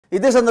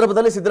ಇದೇ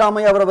ಸಂದರ್ಭದಲ್ಲಿ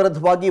ಸಿದ್ದರಾಮಯ್ಯ ಅವರ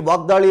ವಿರುದ್ಧವಾಗಿ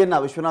ವಾಗ್ದಾಳಿಯನ್ನ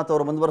ವಿಶ್ವನಾಥ್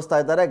ಅವರು ಮುಂದುವರಿಸ್ತಾ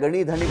ಇದ್ದಾರೆ.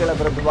 ಗಣಿ ಧಣಿಗಳ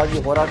ವಿರುದ್ಧವಾಗಿ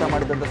ಹೋರಾಟ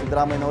ಮಾಡಿದಂತ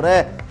ಸಿದ್ದರಾಮಯ್ಯನವರೇ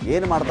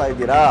ಏನು ಮಾಡ್ತಾ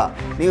ಇದ್ದೀರಾ?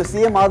 ನೀವು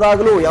ಸಿಎಂ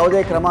ಆದಾಗಲೂ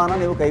ಯಾವುದೇ ಕ್ರಮನ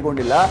ನೀವು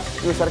ಕೈಗೊಂಡಿಲ್ಲ.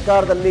 ನೀವು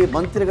ಸರ್ಕಾರದಲ್ಲಿ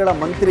ಮಂತ್ರಿಗಳ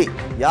ಮಂತ್ರಿ,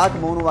 ಯಾಕೆ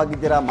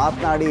ಮೌನವಾಗಿದ್ದೀರಾ?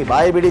 ಮಾತನಾಡಿ,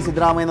 ಬಾಯಿ ಬಿಡಿ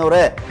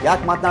ಸಿದ್ದರಾಮಯ್ಯನವರೇ,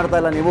 ಯಾಕೆ ಮಾತನಾಡ್ತಾ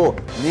ಇಲ್ಲ ನೀವು?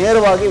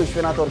 ನೇರವಾಗಿ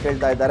ವಿಶ್ವನಾಥ್ ಅವರು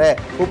ಕೇಳ್ತಾ ಇದ್ದಾರೆ.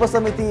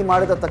 ಉಪಸಮಿತಿ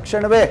ಮಾಡಿದ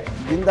ತಕ್ಷಣವೇ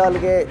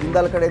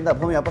ಜಿಂದಾಲ್ ಕಡೆಯಿಂದ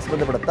ಭೂಮಿ ವಾಪಸ್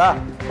ಬಂದು ಬಿಡುತ್ತಾ?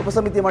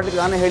 ಉಪಸಮಿತಿ ಮಾಡ್ಲಿಕ್ಕೆ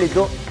ನಾನೇ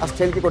ಹೇಳಿದ್ದು, ಅಷ್ಟು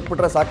ಹೇಳಿಕೆ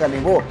ಕೊಟ್ಬಿಟ್ರೆ ಸಾಕ?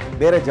 ನೀವು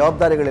ಬೇರೆ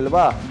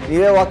ಜವಾಬ್ದಾರಿಗಳಿಲ್ವಾ?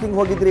 ನೀವೇ ವಾಕಿಂಗ್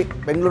ಹೋಗಿದ್ರಿ,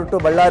 ಬೆಂಗಳೂರು ಟು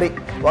ಬಳ್ಳಾರಿ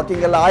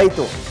ವಾಕಿಂಗ್ ಎಲ್ಲ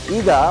ಆಯಿತು.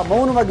 ಈಗ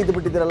ಮೌನವಾಗಿದ್ದು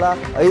ಬಿಟ್ಟಿದ್ದೀರಲ್ಲ.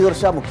 5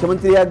 ವರ್ಷ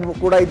ಮುಖ್ಯಮಂತ್ರಿಯಾಗಿ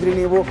ಕೂಡ ಇದ್ರಿ,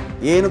 ನೀವು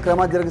ಏನು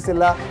ಕ್ರಮ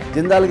ಜರುಗಿಸಿಲ್ಲ.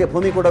 ಜಿಂದಾಲ್ಗೆ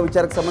ಭೂಮಿ ಕೊಡೋ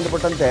ವಿಚಾರಕ್ಕೆ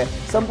ಸಂಬಂಧಪಟ್ಟಂತೆ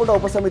ಸಂಪುಟ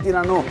ಉಪಸಮಿತಿ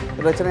ನಾನು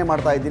ರಚನೆ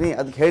ಮಾಡ್ತಾ ಇದ್ದೀನಿ,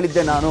 ಅದಕ್ಕೆ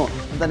ಹೇಳಿದ್ದೆ ನಾನು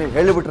ಅಂತ ನೀವು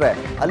ಹೇಳಿಬಿಟ್ರೆ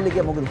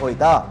ಅಲ್ಲಿಗೆ ಮುಗಿದು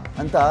ಹೋಯ್ತಾ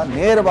ಅಂತ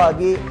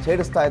ನೇರವಾಗಿ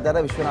ಛೇಡಿಸ್ತಾ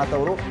ಇದ್ದಾರೆ ವಿಶ್ವನಾಥ್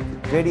ಅವರು.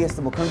 JDS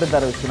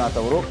ಮುಖಂಡರಿದ್ದಾರೆ ವಿಶ್ವನಾಥ್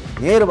ಅವರು.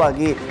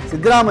 ನೇರವಾಗಿ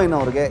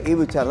ಸಿದ್ದರಾಮಯ್ಯನವರಿಗೆ ಈ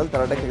ವಿಚಾರದಲ್ಲಿ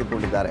ತರಾಟೆ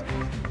ತೆಗೆದುಕೊಂಡಿದ್ದಾರೆ.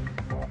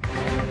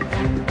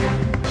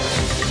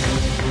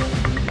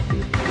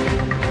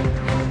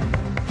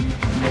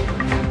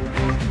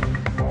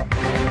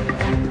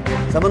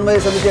 ಸಮನ್ವಯ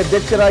ಸಮಿತಿ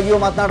ಅಧ್ಯಕ್ಷರಾಗಿಯೂ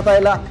ಮಾತನಾಡ್ತಾ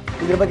ಇಲ್ಲ.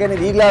 ಇದ್ರ ಬಗ್ಗೆ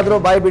ನೀವು ಈಗಲಾದರೂ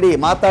ಬಾಯ್ ಬಿಡಿ,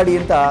 ಮಾತಾಡಿ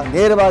ಅಂತ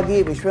ನೇರವಾಗಿ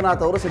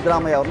ವಿಶ್ವನಾಥ್ ಅವರು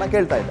ಸಿದ್ದರಾಮಯ್ಯ ಅವ್ರನ್ನ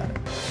ಕೇಳ್ತಾ ಇದ್ದಾರೆ.